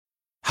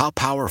How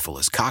powerful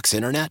is Cox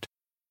Internet?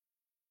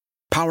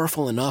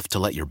 Powerful enough to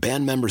let your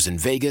band members in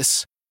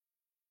Vegas,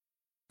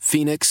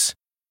 Phoenix,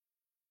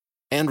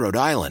 and Rhode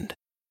Island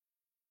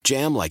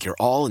jam like you're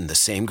all in the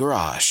same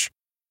garage.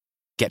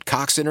 Get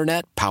Cox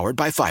Internet powered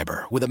by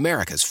fiber with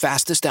America's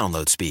fastest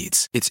download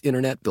speeds. It's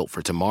internet built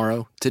for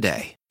tomorrow,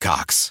 today.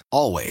 Cox,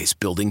 always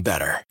building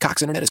better.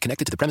 Cox Internet is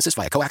connected to the premises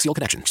via coaxial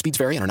connection. Speeds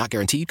vary and are not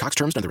guaranteed. Cox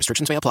terms and other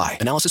restrictions may apply.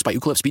 Analysis by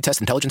Ookla Speed Test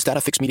Intelligence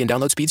Data. Fixed median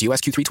download speeds. US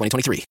Q3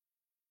 2023.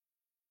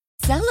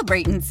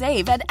 Celebrate and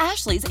save at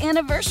Ashley's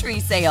Anniversary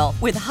Sale.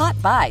 With Hot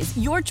Buys,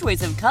 your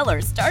choice of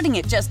colors starting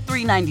at just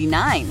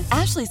 $3.99.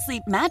 Ashley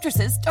Sleep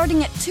mattresses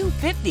starting at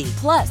 $2.50.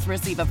 Plus,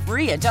 receive a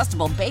free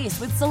adjustable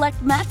base with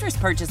select mattress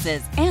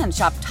purchases. And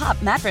shop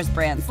top mattress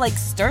brands like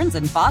Stearns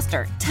 &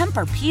 Foster,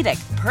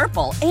 Tempur-Pedic,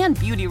 Purple, and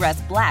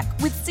Beautyrest Black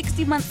with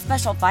 60-month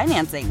special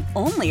financing.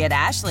 Only at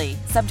Ashley.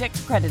 Subject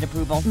to credit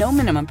approval. No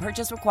minimum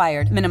purchase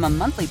required. Minimum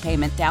monthly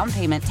payment, down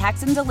payment,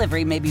 tax, and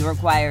delivery may be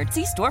required.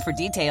 See store for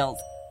details.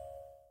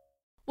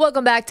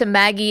 Welcome back to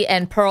Maggie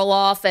and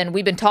Perloff, and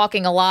we've been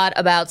talking a lot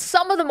about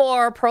some of the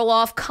more,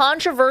 Perloff,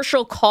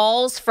 controversial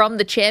calls from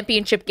the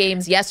championship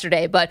games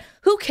yesterday, but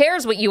who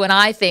cares what you and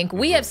I think?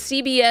 We have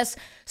CBS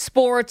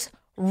Sports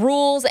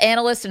rules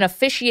analyst and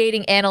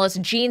officiating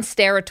analyst Gene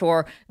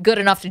Steratore good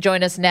enough to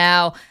join us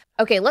now.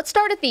 Okay, let's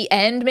start at the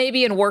end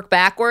maybe and work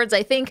backwards.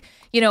 I think,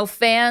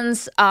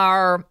 fans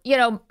are,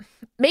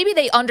 maybe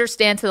they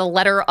understand to the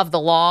letter of the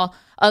law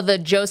of the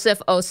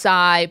Joseph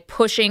Osai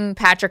pushing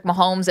Patrick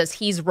Mahomes as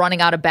he's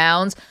running out of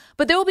bounds.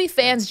 But there will be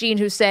fans, Gene,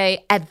 who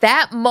say at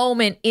that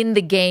moment in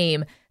the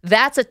game,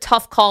 that's a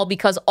tough call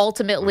because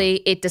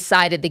ultimately it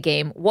decided the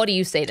game. What do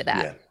you say to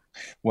that? Yeah.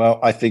 Well,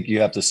 I think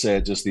you have to say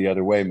it just the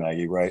other way,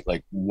 Maggie, right?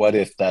 Like, what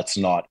if that's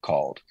not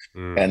called?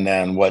 And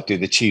then what do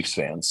the Chiefs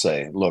fans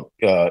say? Look,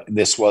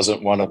 this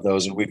wasn't one of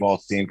those, and we've all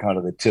seen kind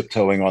of the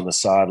tiptoeing on the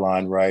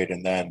sideline, right?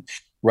 And then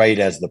right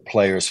as the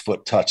player's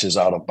foot touches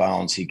out of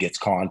bounds, he gets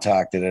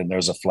contacted and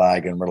there's a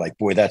flag. And we're like,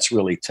 boy, that's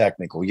really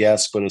technical.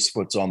 Yes, but his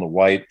foot's on the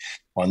white.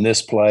 On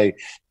this play,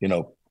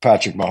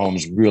 Patrick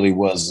Mahomes really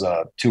was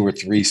 2 or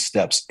 3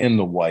 steps in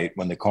the white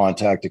when the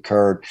contact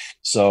occurred.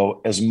 So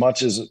as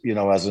much as,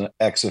 as an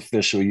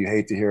ex-official, you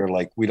hate to hear,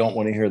 we don't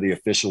want to hear the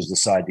officials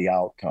decide the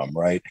outcome,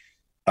 right?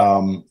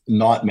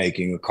 Not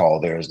making a call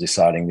there is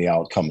deciding the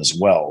outcome as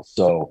well.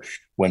 So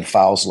when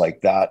fouls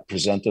like that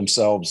present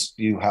themselves,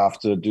 you have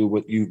to do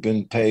what you've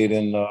been paid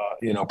in,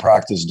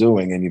 practice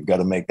doing, and you've got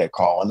to make that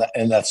call.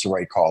 And that's the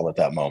right call at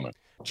that moment.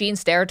 Gene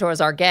Steratore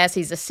is our guest.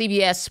 He's a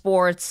CBS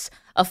Sports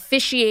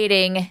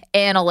officiating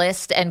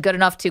analyst and good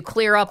enough to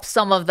clear up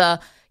some of the,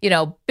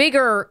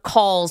 bigger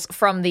calls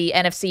from the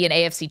NFC and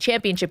AFC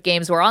championship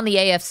games. We're on the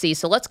AFC,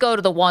 so let's go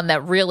to the one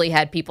that really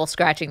had people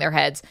scratching their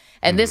heads.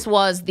 And this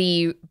was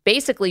the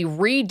basically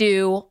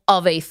redo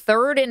of a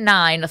 3rd and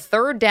 9, a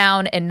 3rd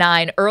down and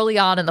 9 early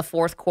on in the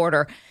fourth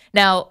quarter.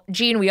 Now,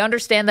 Gene, we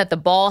understand that the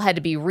ball had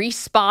to be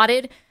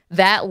respotted.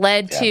 That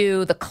led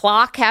to the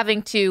clock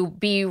having to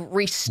be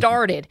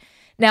restarted.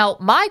 Now,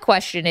 my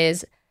question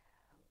is,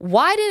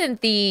 why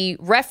didn't the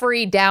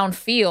referee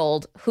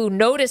downfield, who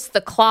noticed the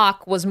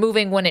clock was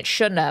moving when it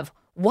shouldn't have,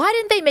 why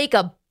didn't they make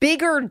a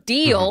bigger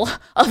deal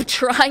of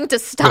trying to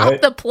stop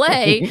the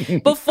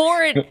play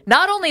before it,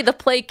 not only the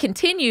play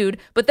continued,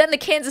 but then the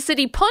Kansas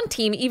City punt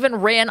team even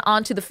ran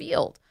onto the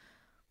field?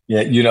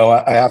 Yeah,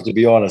 I have to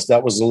be honest,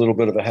 that was a little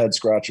bit of a head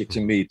scratcher to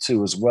me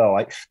too as well.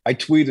 I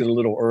tweeted a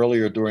little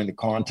earlier during the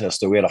contest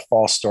that we had a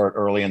false start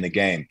early in the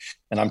game.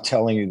 And I'm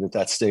telling you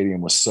that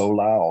stadium was so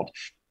loud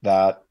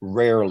that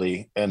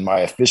rarely in my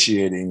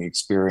officiating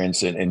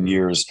experience in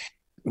years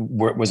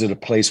was it a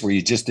place where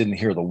you just didn't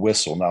hear the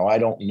whistle. Now, I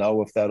don't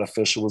know if that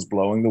official was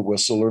blowing the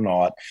whistle or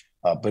not,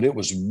 but it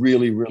was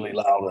really, really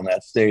loud in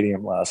that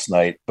stadium last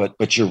night.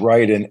 But you're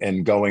right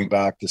in going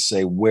back to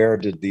say, where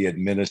did the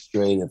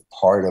administrative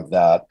part of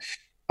that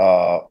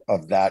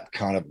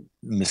kind of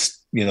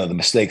the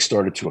mistake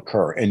started to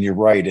occur? And you're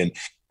right.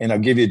 And I'll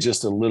give you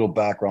just a little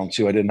background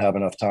too. I didn't have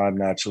enough time.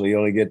 Naturally, you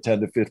only get 10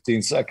 to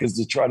 15 seconds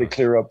to try to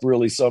clear up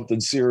really something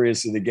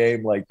serious in a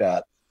game like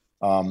that.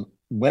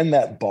 When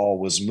that ball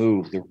was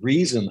moved, the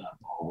reason that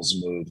ball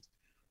was moved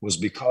was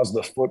because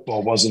the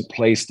football wasn't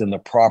placed in the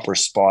proper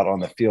spot on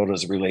the field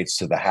as it relates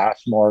to the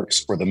hash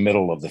marks or the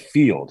middle of the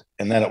field.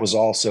 And then it was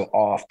also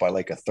off by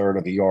like a third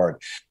of a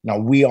yard. Now,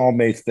 we all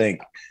may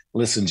think,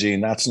 listen, Gene,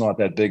 that's not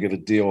that big of a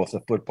deal if the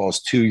football's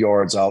 2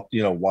 yards out,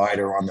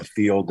 wider on the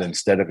field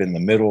instead of in the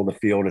middle of the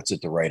field. It's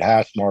at the right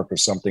hash mark or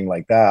something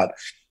like that.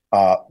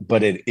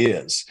 But it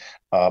is.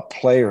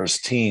 Players,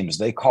 teams,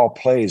 they call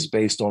plays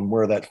based on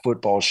where that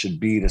football should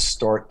be to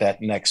start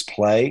that next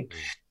play.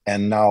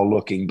 And now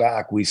looking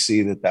back, we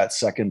see that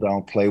second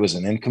down play was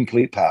an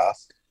incomplete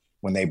pass.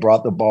 When they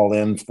brought the ball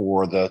in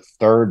for the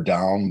 3rd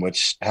down,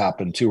 which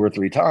happened 2 or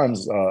 3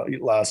 times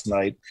last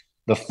night,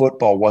 the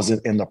football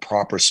wasn't in the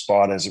proper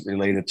spot as it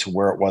related to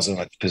where it was in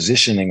its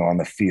positioning on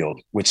the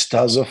field, which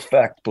does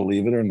affect,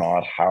 believe it or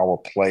not, how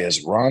a play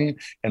is run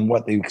and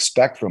what they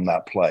expect from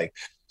that play.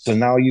 So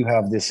now you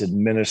have this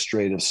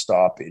administrative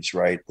stoppage,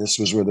 right? This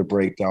was where the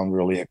breakdown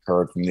really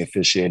occurred from the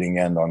officiating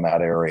end on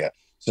that area.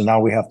 So now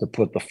we have to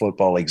put the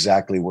football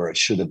exactly where it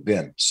should have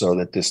been so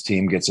that this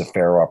team gets a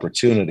fair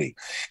opportunity.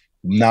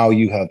 Now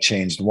you have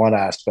changed one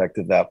aspect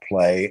of that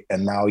play,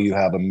 and now you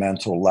have a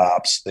mental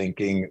lapse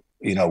thinking,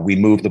 we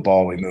move the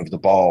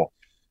ball.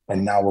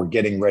 And now we're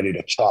getting ready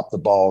to chop the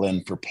ball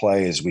in for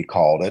play, as we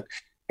called it.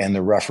 And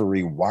the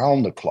referee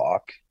wound the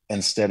clock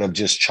instead of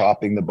just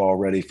chopping the ball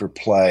ready for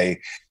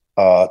play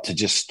to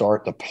just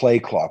start the play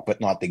clock,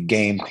 but not the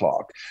game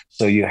clock.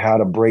 So you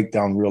had a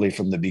breakdown really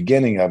from the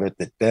beginning of it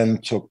that then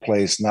took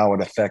place. Now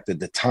it affected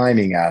the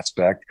timing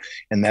aspect.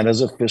 And then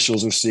as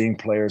officials are seeing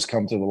players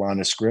come to the line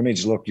of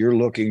scrimmage, look, you're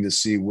looking to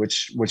see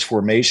which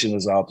formation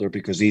is out there,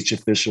 because each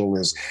official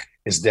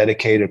is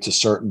dedicated to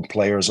certain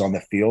players on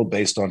the field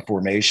based on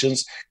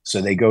formations. So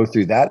they go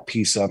through that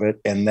piece of it.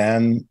 And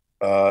then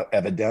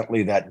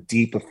evidently that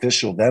deep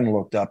official then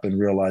looked up and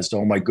realized,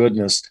 oh my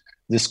goodness,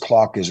 this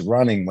clock is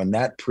running when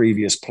that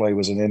previous play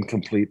was an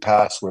incomplete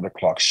pass where the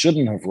clock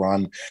shouldn't have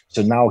run.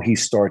 So now he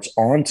starts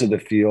onto the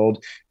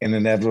field and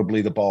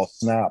inevitably the ball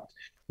snapped.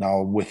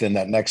 Now, within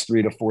that next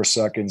 3 to 4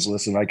 seconds,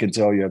 listen, I can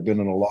tell you, I've been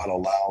in a lot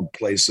of loud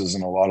places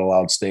and a lot of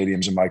loud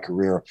stadiums in my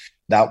career.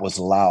 That was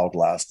loud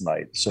last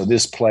night. So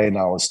this play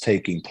now is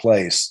taking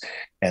place.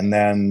 And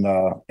then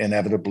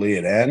inevitably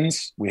it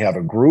ends. We have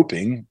a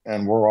grouping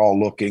and we're all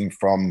looking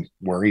from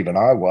where even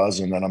I was.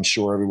 And then I'm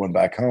sure everyone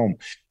back home,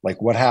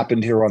 like, what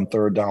happened here on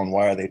third down?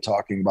 Why are they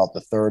talking about the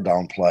third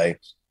down play?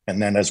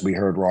 And then as we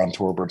heard Ron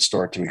Torbert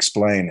start to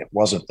explain, it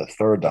wasn't the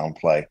third down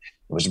play. It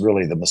was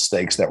really the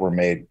mistakes that were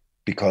made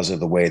because of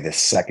the way the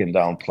second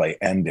down play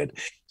ended.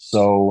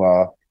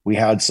 So we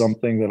had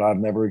something that I've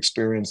never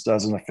experienced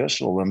as an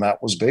official, and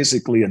that was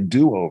basically a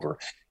do-over.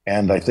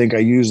 And I think I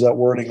used that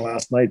wording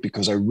last night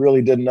because I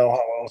really didn't know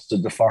how else to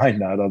define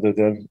that other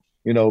than,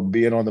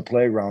 being on the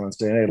playground and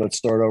saying, hey, let's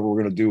start over.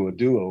 We're going to do a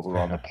do-over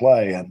on the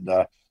play. And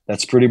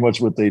that's pretty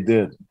much what they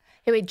did.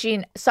 Hey, wait,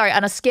 Gene, sorry,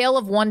 on a scale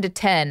of 1 to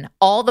 10,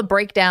 all the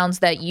breakdowns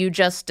that you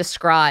just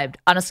described,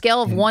 on a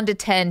scale of 1 to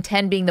 10,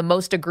 10 being the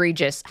most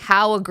egregious,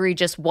 how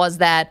egregious was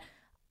that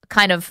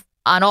kind of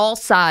on all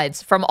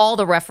sides from all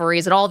the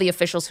referees and all the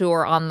officials who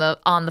were on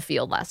the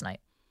field last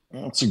night?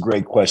 That's a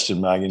great question,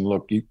 Megan.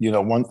 Look,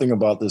 one thing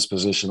about this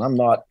position, I'm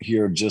not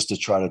here just to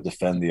try to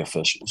defend the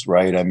officials,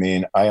 right? I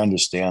mean, I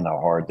understand how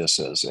hard this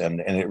is, and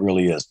it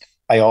really is.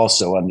 I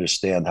also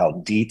understand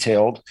how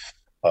detailed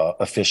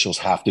officials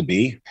have to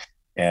be.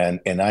 And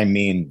I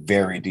mean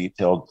very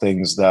detailed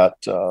things that,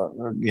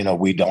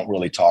 we don't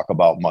really talk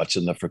about much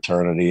in the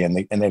fraternity, and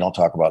they don't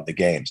talk about the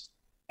games.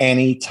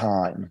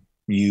 Anytime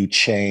you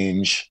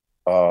change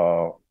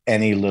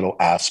any little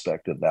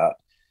aspect of that,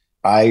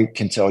 I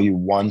can tell you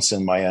once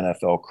in my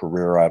NFL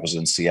career, I was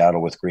in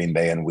Seattle with Green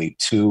Bay in week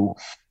 2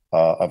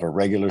 of a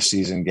regular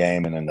season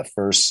game. And in the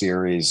first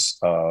series,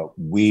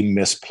 we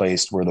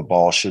misplaced where the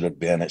ball should have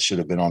been. It should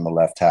have been on the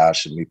left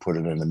hash, and we put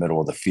it in the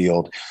middle of the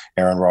field.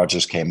 Aaron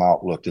Rodgers came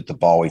out, looked at the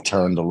ball. He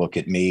turned to look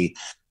at me.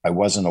 I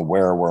wasn't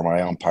aware where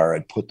my umpire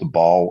had put the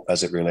ball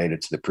as it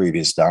related to the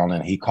previous down,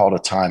 and he called a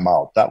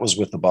timeout. That was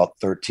with about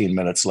 13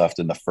 minutes left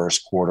in the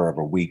first quarter of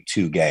a week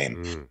 2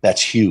 game.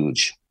 That's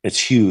huge.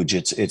 It's huge.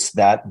 It's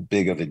that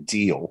big of a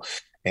deal.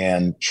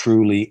 And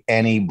truly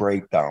any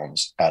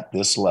breakdowns at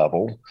this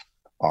level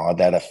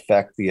that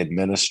affect the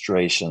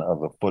administration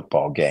of a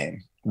football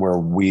game, where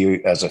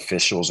we as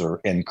officials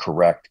are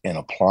incorrect in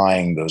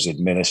applying those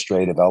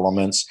administrative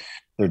elements,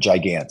 they're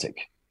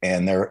gigantic.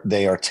 And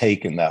they are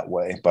taken that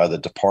way by the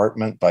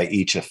department, by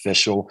each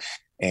official,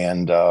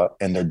 and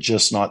they're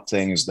just not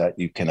things that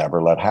you can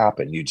ever let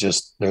happen.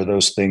 They're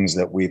those things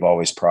that we've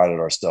always prided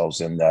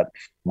ourselves in, that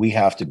we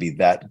have to be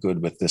that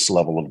good with this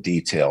level of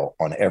detail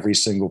on every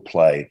single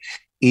play,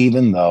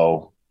 even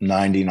though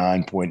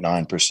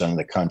 99.9% of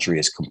the country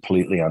is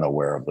completely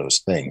unaware of those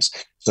things.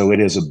 So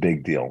it is a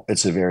big deal.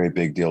 It's a very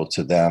big deal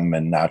to them.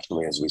 And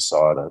naturally, as we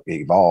saw it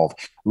evolve,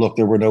 look,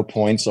 there were no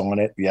points on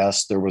it.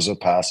 Yes, there was a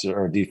pass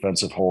or a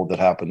defensive hold that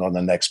happened on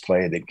the next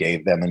play that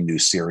gave them a new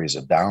series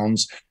of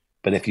downs.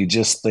 But if you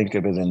just think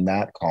of it in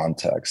that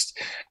context,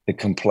 the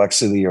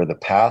complexity or the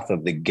path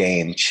of the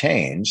game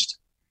changed,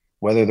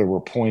 whether there were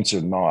points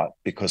or not,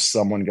 because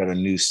someone got a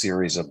new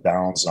series of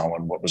downs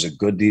on what was a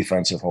good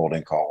defensive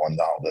holding call on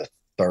now the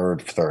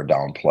third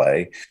down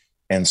play.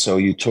 And so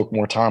you took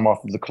more time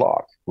off of the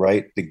clock,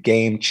 right? The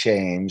game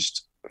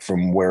changed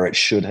from where it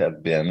should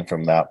have been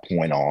from that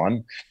point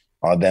on,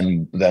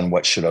 than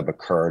what should have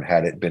occurred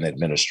had it been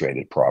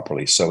administrated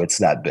properly. So it's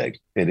that big.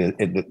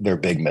 They're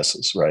big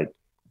misses, right?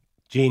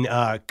 Gene,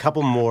 a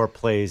couple more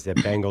plays that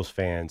Bengals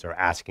fans are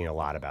asking a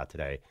lot about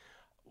today.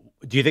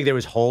 Do you think there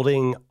was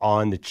holding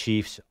on the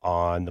Chiefs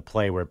on the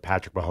play where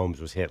Patrick Mahomes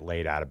was hit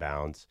late out of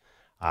bounds?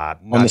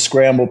 On the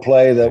scramble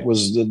play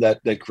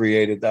that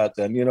created that,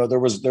 then there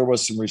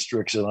was some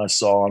restriction I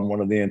saw on one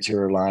of the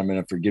interior linemen,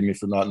 and forgive me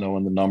for not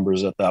knowing the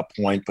numbers at that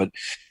point, but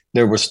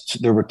there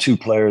were 2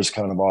 players,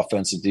 kind of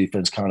offense and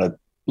defense, kind of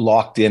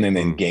locked in and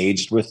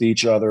engaged with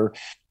each other.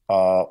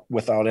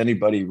 without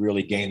anybody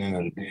really gaining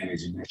an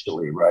advantage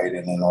initially, right?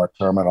 And in our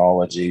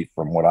terminology,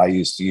 from what I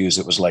used to use,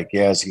 it was like,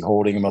 yeah, is he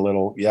holding him a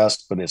little?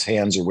 Yes, but his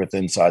hands are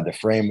inside the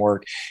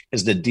framework.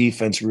 Is the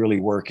defense really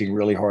working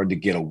really hard to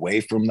get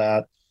away from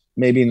that?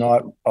 Maybe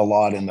not a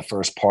lot in the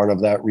first part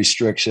of that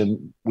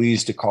restriction. We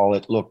used to call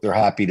it, look, they're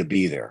happy to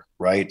be there,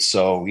 right?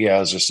 So, yeah,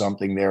 is there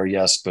something there?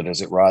 Yes, but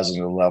as it rises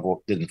to the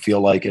level, didn't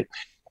feel like it.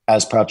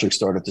 As Patrick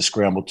started to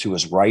scramble to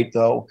his right,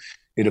 though,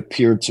 it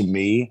appeared to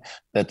me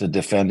that the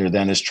defender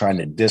then is trying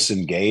to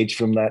disengage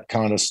from that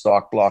kind of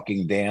stock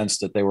blocking dance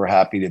that they were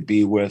happy to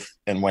be with.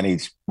 And when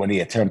he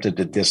attempted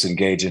to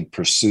disengage and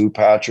pursue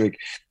Patrick,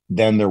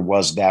 then there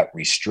was that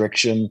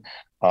restriction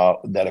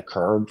that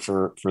occurred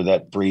for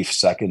that brief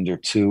second or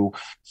two.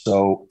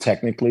 So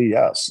technically,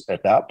 yes,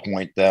 at that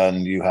point,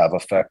 then you have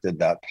affected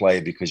that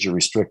play because you're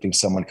restricting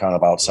someone kind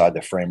of outside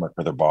the framework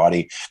of their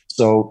body.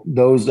 So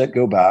those that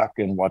go back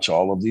and watch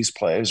all of these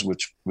plays,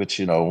 which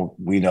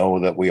we know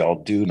that we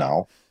all do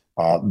now,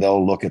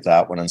 they'll look at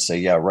that one and say,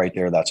 yeah, right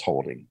there, that's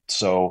holding.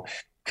 So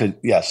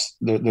there's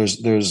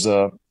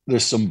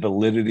some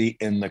validity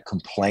in the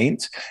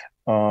complaint,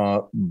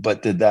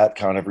 but did that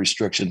kind of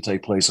restriction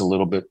take place a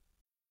little bit?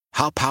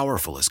 How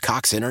powerful is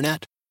Cox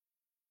Internet?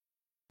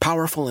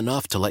 Powerful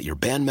enough to let your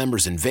band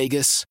members in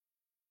Vegas,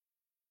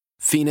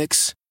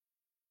 Phoenix,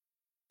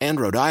 and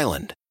Rhode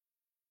Island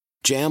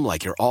jam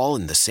like you're all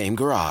in the same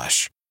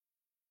garage.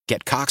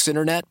 Get Cox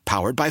Internet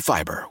powered by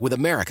fiber with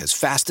America's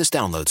fastest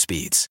download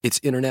speeds.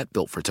 It's internet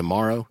built for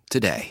tomorrow,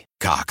 today.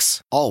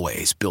 Cox,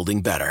 always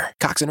building better.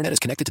 Cox Internet is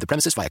connected to the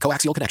premises via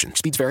coaxial connection.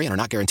 Speeds vary and are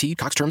not guaranteed.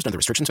 Cox terms and other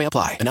restrictions may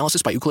apply.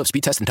 Analysis by Ookla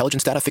Speed Test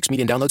Intelligence data. Fixed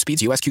median download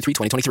speeds. US Q3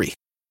 2023.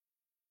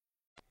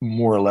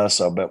 More or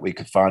less, I'll bet we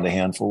could find a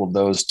handful of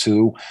those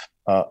too.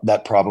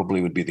 That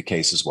probably would be the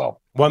case as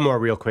well. One more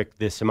real quick.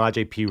 This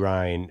Samaje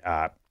Perine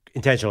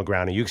intentional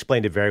grounding. You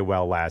explained it very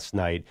well last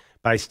night,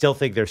 but I still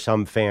think there's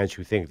some fans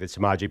who think that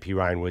Samaje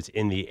Perine was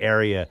in the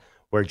area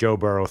where Joe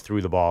Burrow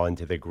threw the ball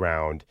into the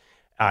ground.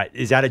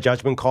 Is that a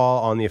judgment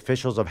call on the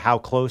officials of how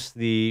close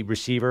the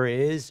receiver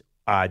is?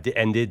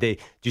 And do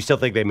you still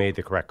think they made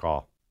the correct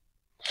call?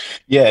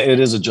 Yeah, it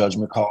is a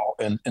judgment call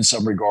in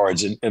some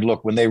regards. And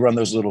look, when they run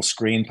those little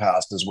screen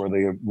passes where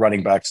the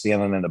running back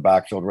standing in the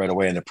backfield right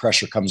away and the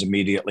pressure comes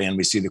immediately and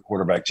we see the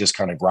quarterback just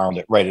kind of ground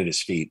it right at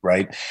his feet,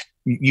 right?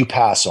 You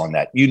pass on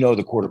that. You know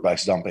the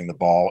quarterback's dumping the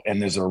ball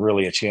and there's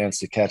really a chance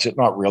to catch it.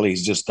 Not really,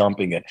 he's just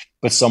dumping it,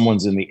 but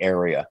someone's in the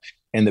area.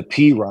 And the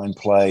Perine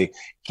play,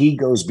 he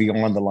goes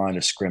beyond the line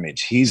of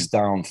scrimmage. He's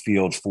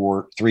downfield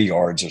 3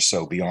 yards or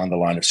so beyond the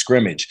line of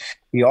scrimmage.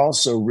 He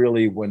also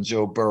really, when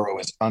Joe Burrow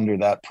is under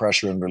that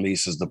pressure and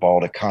releases the ball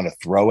to kind of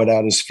throw it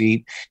at his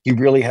feet, he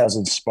really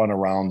hasn't spun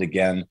around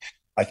again.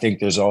 I think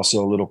there's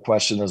also a little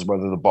question as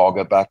whether the ball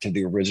got back to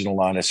the original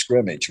line of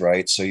scrimmage,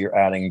 right? So you're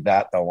adding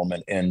that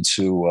element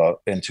into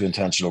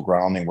intentional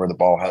grounding where the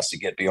ball has to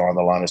get beyond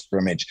the line of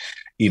scrimmage,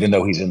 even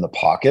though he's in the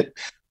pocket.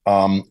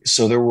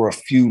 So there were a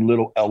few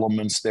little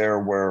elements there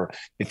where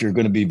if you're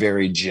going to be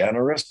very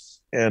generous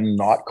and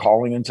not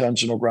calling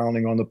intentional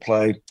grounding on the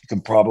play, you can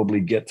probably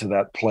get to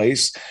that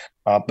place.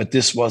 But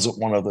this wasn't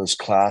one of those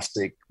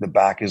classic, the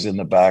back is in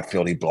the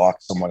backfield, he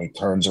blocks someone, he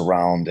turns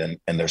around and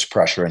there's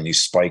pressure and you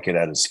spike it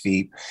at his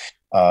feet.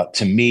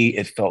 To me,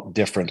 it felt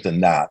different than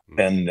that.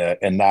 And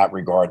in that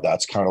regard,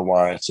 that's kind of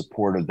why I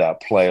supported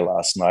that play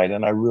last night.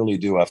 And I really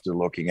do after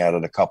looking at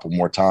it a couple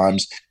more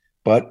times.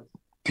 But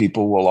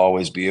people will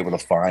always be able to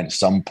find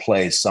some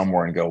play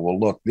somewhere and go, well,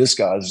 look, this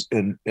guy's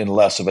in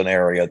less of an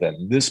area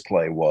than this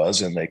play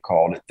was, and they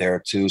called it there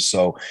too.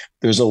 So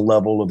there's a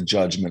level of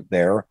judgment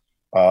there.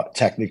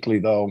 Technically,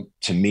 though,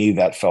 to me,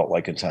 that felt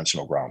like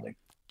intentional grounding.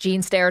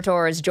 Gene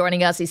Steratore is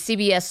joining us. He's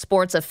CBS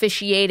Sports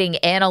officiating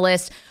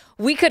analyst.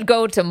 We could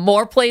go to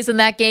more plays in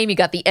that game. You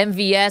got the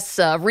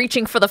MVS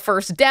reaching for the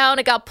first down.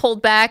 It got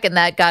pulled back, and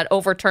that got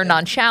overturned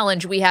on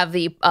challenge. We have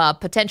the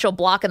potential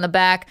block in the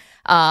back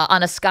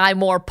on a Sky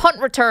Moore punt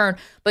return.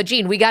 But,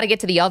 Gene, we got to get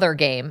to the other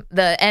game,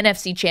 the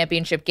NFC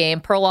Championship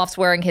game. Perloff's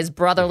wearing his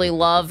brotherly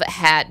love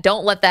hat.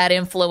 Don't let that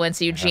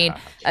influence you, Gene,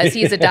 as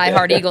he's a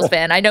diehard Eagles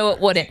fan. I know it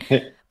wouldn't.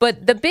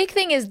 But the big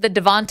thing is the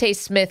Devontae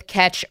Smith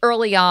catch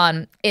early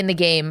on in the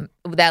game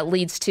that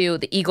leads to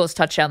the Eagles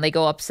touchdown. They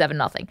go up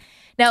 7-0.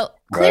 Now,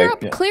 clear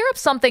up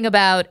something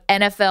about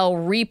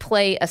NFL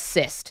replay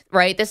assist,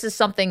 right? This is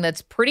something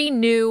that's pretty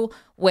new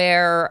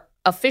where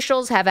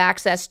officials have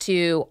access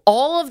to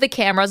all of the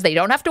cameras. They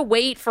don't have to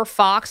wait for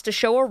Fox to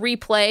show a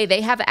replay.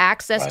 They have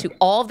access to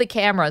all of the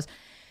cameras.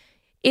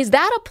 Is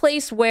that a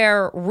place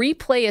where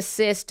replay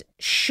assist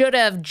should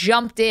have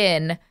jumped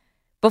in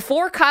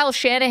before Kyle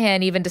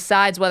Shanahan even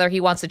decides whether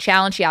he wants to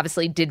challenge? He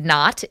obviously did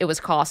not. It was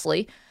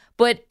costly.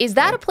 But is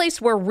that a place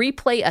where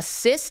replay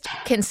assist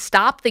can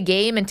stop the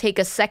game and take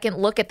a second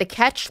look at the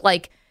catch?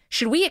 Like,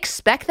 should we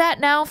expect that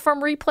now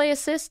from replay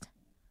assist?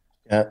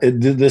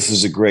 This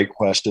is a great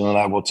question, and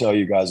I will tell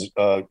you guys.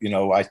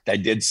 I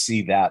did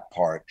see that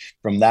part.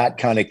 From that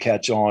kind of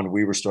catch on,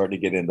 we were starting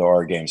to get into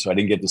our game, so I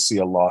didn't get to see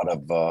a lot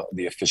of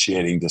the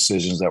officiating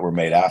decisions that were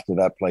made after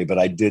that play, but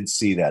I did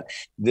see that.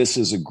 This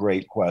is a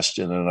great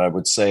question, and I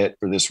would say it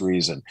for this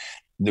reason.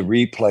 The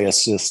replay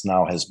assist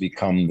now has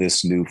become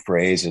this new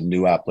phrase and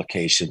new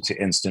application to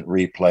instant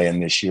replay,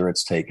 and this year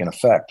it's taken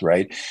effect,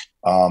 right?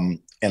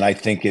 And I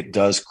think it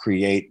does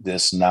create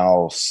this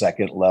now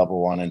second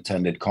level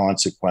unintended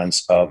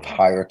consequence of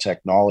higher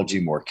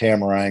technology, more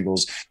camera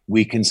angles.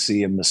 We can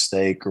see a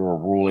mistake or a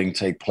ruling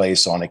take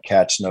place on a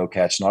catch, no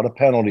catch, not a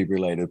penalty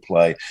related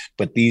play,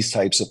 but these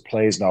types of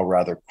plays now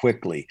rather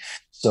quickly.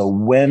 So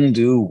when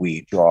do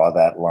we draw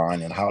that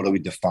line and how do we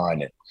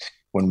define it?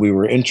 When we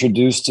were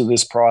introduced to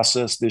this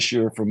process this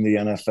year from the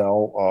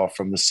NFL,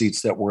 from the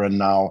seats that we're in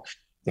now,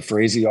 the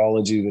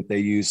phraseology that they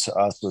used to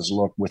us was,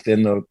 look,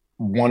 within the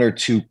one or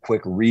two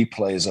quick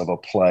replays of a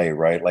play,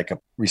 right? Like a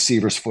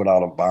receiver's foot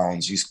out of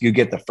bounds. You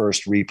get the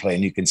first replay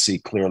and you can see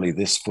clearly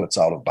this foot's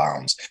out of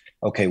bounds.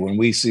 Okay, when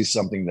we see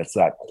something that's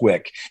that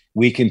quick,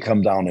 we can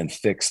come down and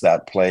fix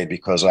that play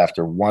because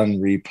after one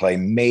replay,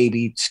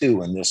 maybe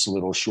two in this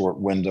little short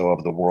window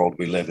of the world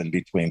we live in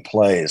between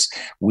plays,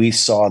 we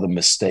saw the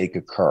mistake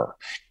occur.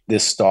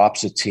 This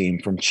stops a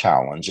team from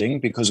challenging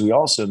because we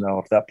also know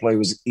if that play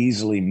was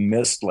easily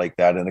missed like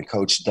that and a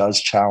coach does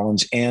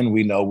challenge and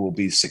we know we'll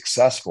be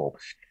successful,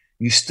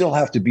 you still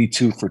have to be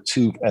 2 for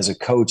 2 as a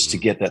coach to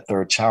get that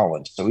third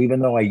challenge. So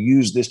even though I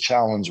used this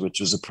challenge, which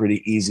was a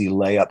pretty easy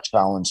layup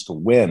challenge to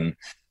win,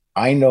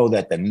 I know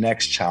that the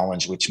next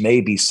challenge, which may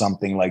be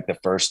something like the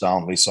first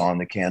down we saw in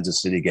the Kansas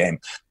City game,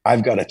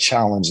 I've got to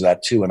challenge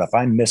that too. And if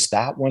I miss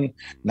that one,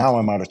 now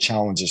I'm out of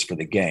challenges for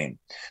the game.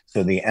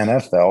 So the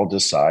NFL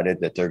decided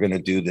that they're going to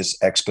do this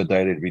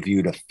expedited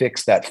review to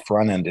fix that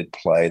front-ended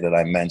play that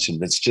I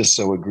mentioned that's just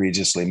so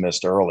egregiously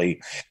missed early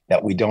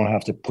that we don't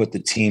have to put the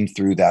team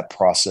through that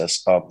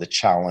process of the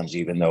challenge,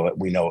 even though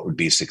we know it would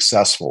be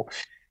successful.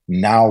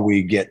 Now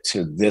we get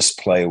to this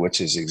play, which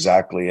is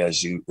exactly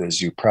as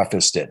you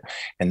prefaced it.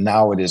 And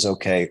now it is,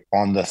 okay,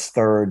 on the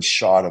third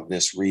shot of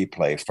this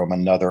replay from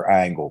another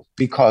angle,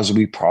 because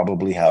we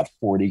probably have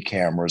 40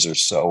 cameras or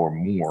so or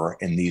more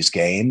in these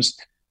games,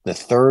 the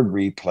third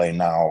replay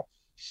now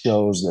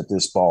shows that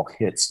this ball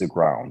hits the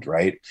ground,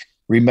 right?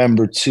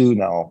 Remember, too,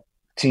 now,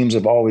 teams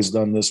have always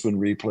done this when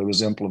replay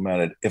was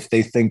implemented. If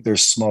they think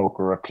there's smoke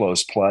or a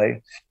close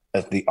play,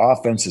 if the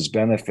offense has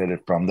benefited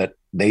from that,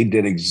 they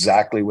did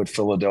exactly what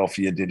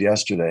Philadelphia did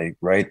yesterday,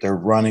 right? They're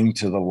running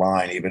to the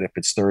line, even if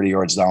it's 30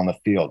 yards down the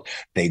field.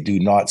 They do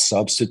not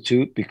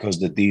substitute because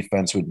the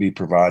defense would be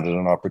provided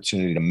an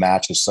opportunity to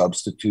match a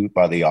substitute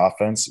by the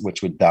offense,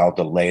 which would now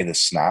delay the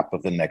snap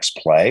of the next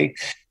play.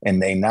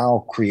 And they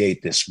now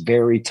create this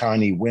very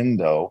tiny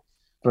window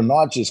for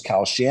not just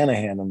Kyle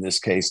Shanahan in this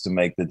case to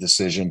make the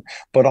decision,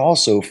 but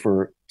also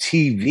for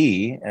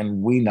TV.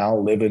 And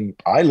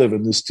I live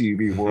in this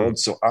TV world,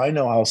 so I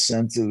know how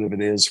sensitive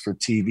it is for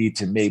TV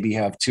to maybe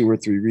have 2 or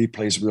 3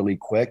 replays really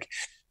quick.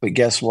 But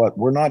guess what?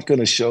 We're not going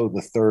to show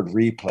the third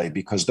replay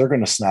because they're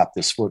going to snap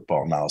this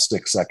football now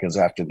 6 seconds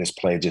after this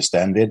play just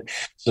ended.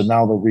 So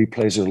now the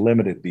replays are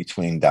limited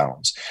between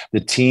downs. The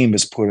team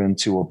is put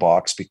into a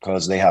box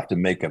because they have to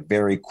make a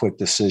very quick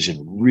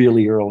decision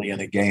really early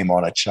in a game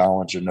on a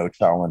challenge or no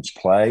challenge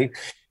play.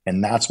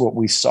 And that's what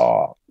we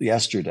saw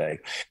yesterday.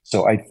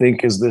 So I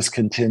think as this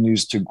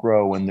continues to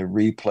grow and the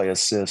replay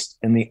assist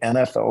in the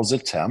NFL's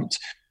attempt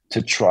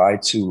to try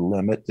to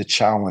limit the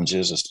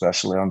challenges,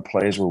 especially on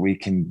plays where we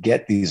can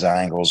get these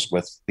angles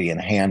with the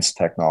enhanced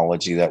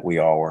technology that we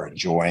all are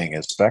enjoying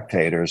as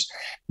spectators,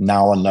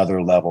 now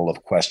another level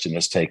of question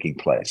is taking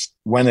place.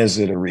 When is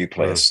it a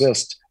replay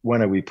assist?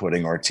 When are we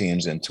putting our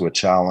teams into a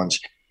challenge?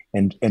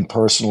 And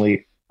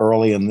personally,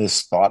 early in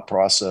this thought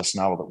process,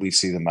 now that we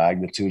see the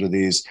magnitude of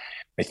these,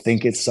 I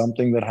think it's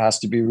something that has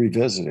to be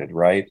revisited,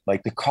 right?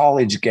 Like the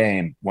college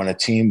game, when a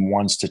team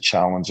wants to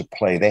challenge a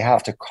play, they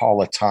have to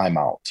call a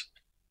timeout.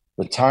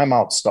 The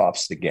timeout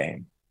stops the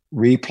game.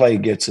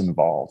 Replay gets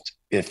involved.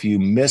 If you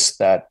miss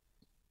that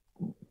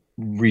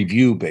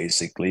review,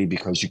 basically,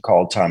 because you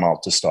called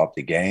timeout to stop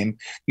the game,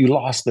 you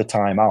lost the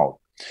timeout.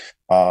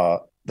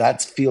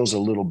 That feels a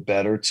little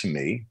better to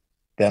me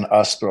than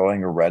us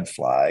throwing a red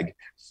flag,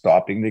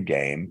 stopping the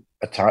game.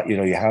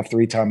 You have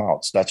 3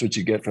 timeouts. That's what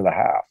you get for the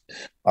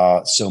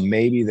half. So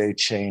maybe they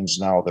change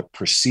now the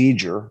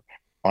procedure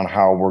on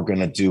how we're going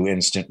to do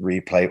instant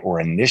replay or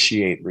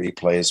initiate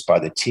replays by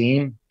the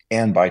team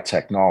and by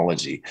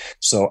technology.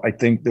 So I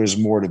think there's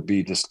more to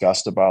be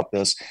discussed about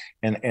this.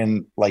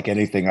 And like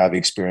anything I've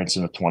experienced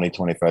in the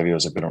 25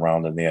 years I've been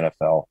around in the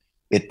NFL,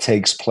 it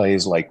takes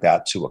plays like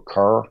that to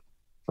occur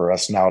for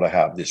us now to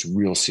have this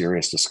real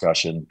serious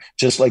discussion,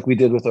 just like we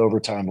did with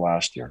overtime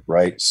last year,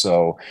 right?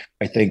 So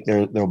I think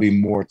there'll be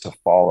more to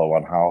follow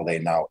on how they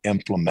now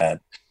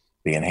implement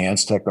the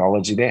enhanced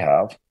technology they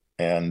have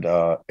and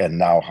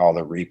now how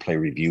the replay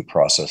review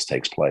process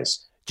takes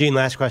place. Gene,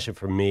 last question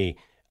from me.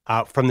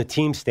 From the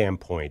team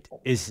standpoint,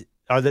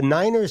 are the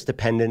Niners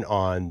dependent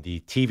on the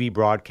TV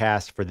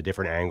broadcast for the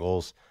different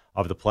angles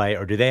of the play,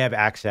 or do they have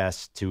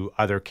access to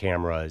other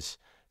cameras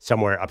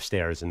somewhere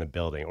upstairs in the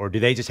building, or do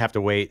they just have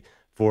to wait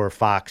for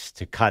Fox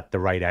to cut the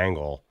right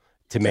angle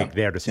to make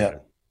their decision?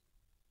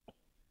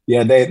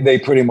 Yeah, they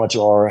pretty much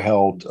are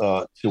held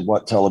to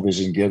what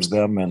television gives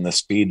them and the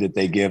speed that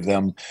they give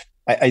them.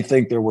 I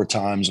think there were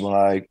times when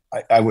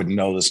I wouldn't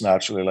know this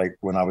naturally, like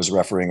when I was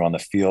refereeing on the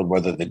field,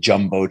 whether the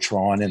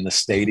Jumbotron in the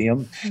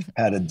stadium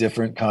had a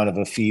different kind of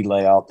a feed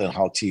layout than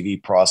how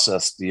TV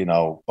processed,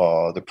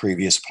 the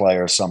previous play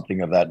or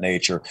something of that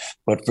nature.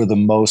 But for the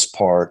most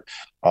part,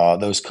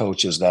 those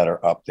coaches that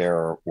are up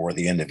there or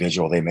the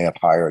individual they may have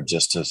hired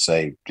just to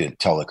say,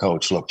 tell the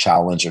coach, look,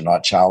 challenge or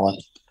not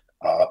challenge.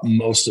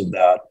 Most of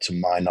that, to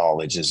my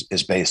knowledge,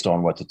 is based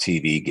on what the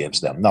TV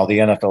gives them. Now, the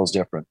NFL is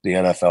different. The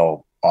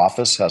NFL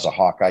office has a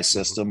Hawkeye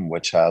system,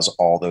 which has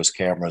all those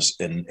cameras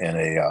in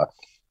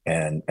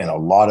a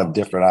lot of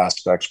different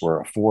aspects, where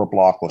a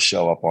 4-block will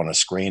show up on a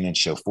screen and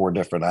show 4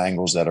 different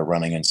angles that are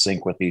running in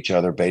sync with each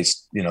other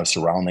based,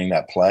 surrounding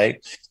that play.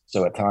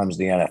 So at times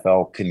the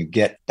NFL can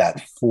get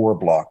that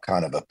 4-block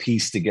kind of a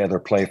piece together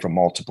play from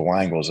multiple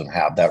angles and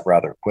have that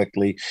rather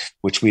quickly,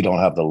 which we don't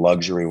have the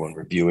luxury when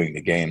reviewing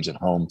the games at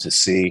home to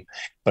see.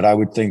 But I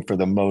would think for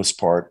the most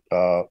part,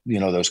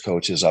 those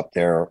coaches up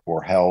there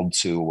were held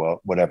to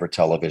whatever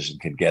television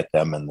can get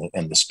them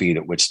and the speed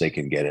at which they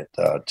can get it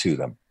to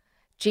them.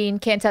 Gene,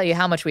 can't tell you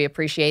how much we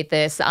appreciate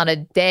this on a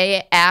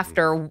day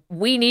after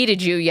we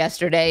needed you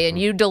yesterday and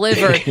you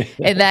delivered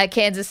in that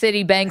Kansas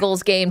City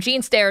Bengals game.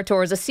 Gene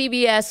Steratore is a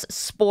CBS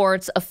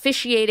Sports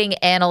officiating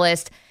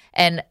analyst.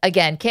 And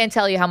again, can't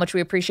tell you how much we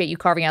appreciate you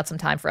carving out some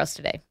time for us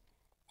today.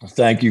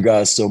 Thank you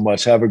guys so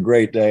much. Have a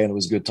great day. And it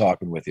was good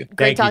talking with you.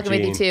 Great talking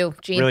with you too.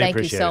 Gene, really thank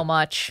you so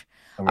much.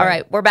 All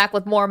right. We're back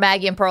with more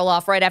Maggie and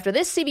Perloff right after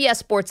this CBS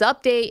Sports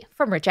update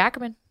from Rich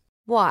Ackerman.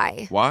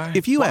 Why?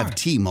 If you have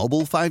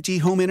T-Mobile 5G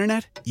home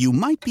internet, you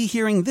might be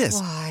hearing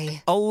this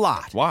a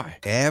lot. Why?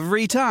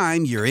 Every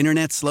time your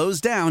internet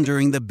slows down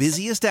during the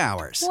busiest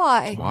hours.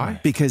 Why?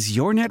 Because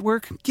your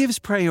network gives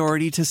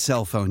priority to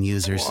cell phone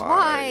users.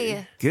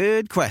 Why?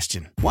 Good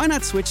question. Why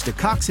not switch to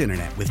Cox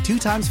Internet with 2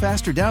 times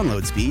faster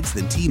download speeds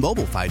than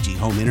T-Mobile 5G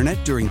home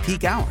internet during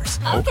peak hours?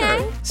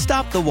 Okay.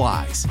 Stop the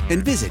whys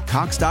and visit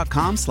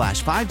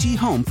cox.com/5G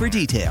home for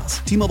details.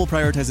 T-Mobile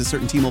prioritizes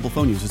certain T-Mobile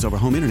phone users over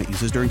home internet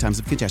users during times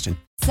of congestion.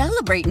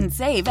 Celebrate and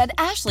save at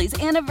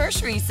Ashley's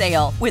Anniversary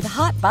Sale. With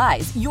Hot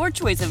Buys, your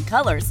choice of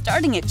colors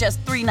starting at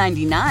just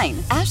 $3.99.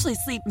 Ashley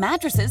Sleep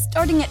mattresses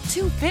starting at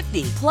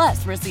 $2.50.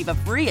 Plus, receive a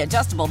free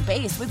adjustable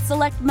base with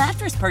select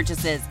mattress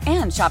purchases.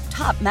 And shop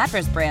top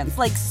mattress brands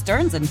like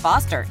Stearns &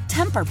 Foster,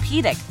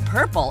 Tempur-Pedic,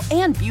 Purple,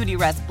 and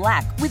Beautyrest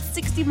Black with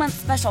 60-month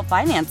special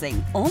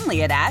financing.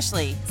 Only at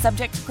Ashley.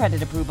 Subject to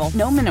credit approval.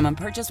 No minimum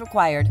purchase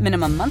required.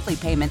 Minimum monthly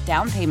payment,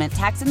 down payment,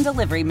 tax, and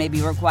delivery may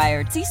be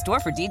required. See store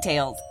for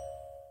details.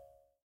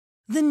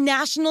 The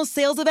national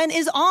sales event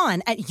is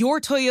on at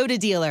your Toyota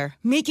dealer,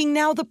 making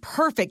now the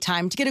perfect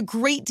time to get a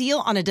great deal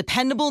on a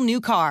dependable new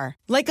car.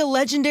 Like a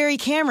legendary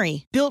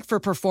Camry, built for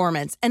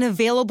performance and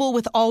available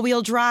with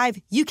all-wheel drive,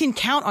 you can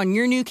count on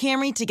your new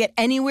Camry to get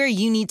anywhere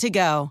you need to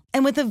go.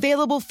 And with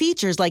available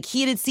features like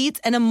heated seats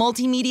and a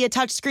multimedia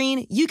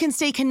touchscreen, you can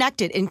stay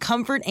connected in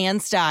comfort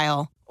and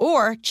style.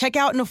 Or check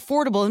out an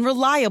affordable and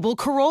reliable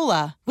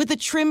Corolla with a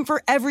trim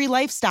for every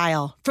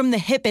lifestyle, from the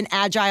hip and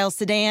agile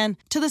sedan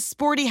to the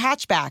sporty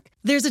hatchback.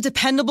 There's a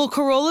dependable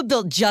Corolla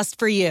built just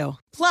for you.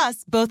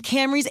 Plus, both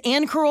Camrys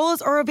and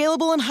Corollas are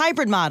available in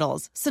hybrid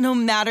models, so no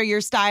matter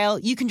your style,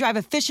 you can drive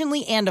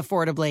efficiently and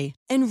affordably.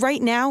 And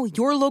right now,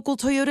 your local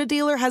Toyota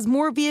dealer has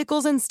more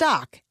vehicles in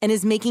stock and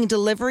is making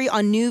delivery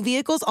on new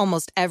vehicles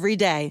almost every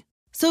day.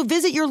 So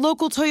visit your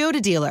local Toyota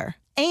dealer.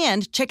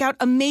 And check out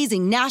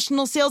amazing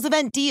national sales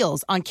event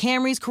deals on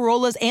Camrys,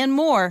 Corollas, and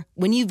more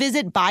when you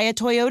visit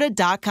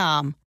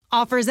buyatoyota.com.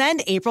 Offers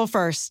end April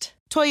 1st.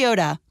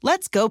 Toyota,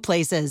 let's go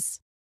places.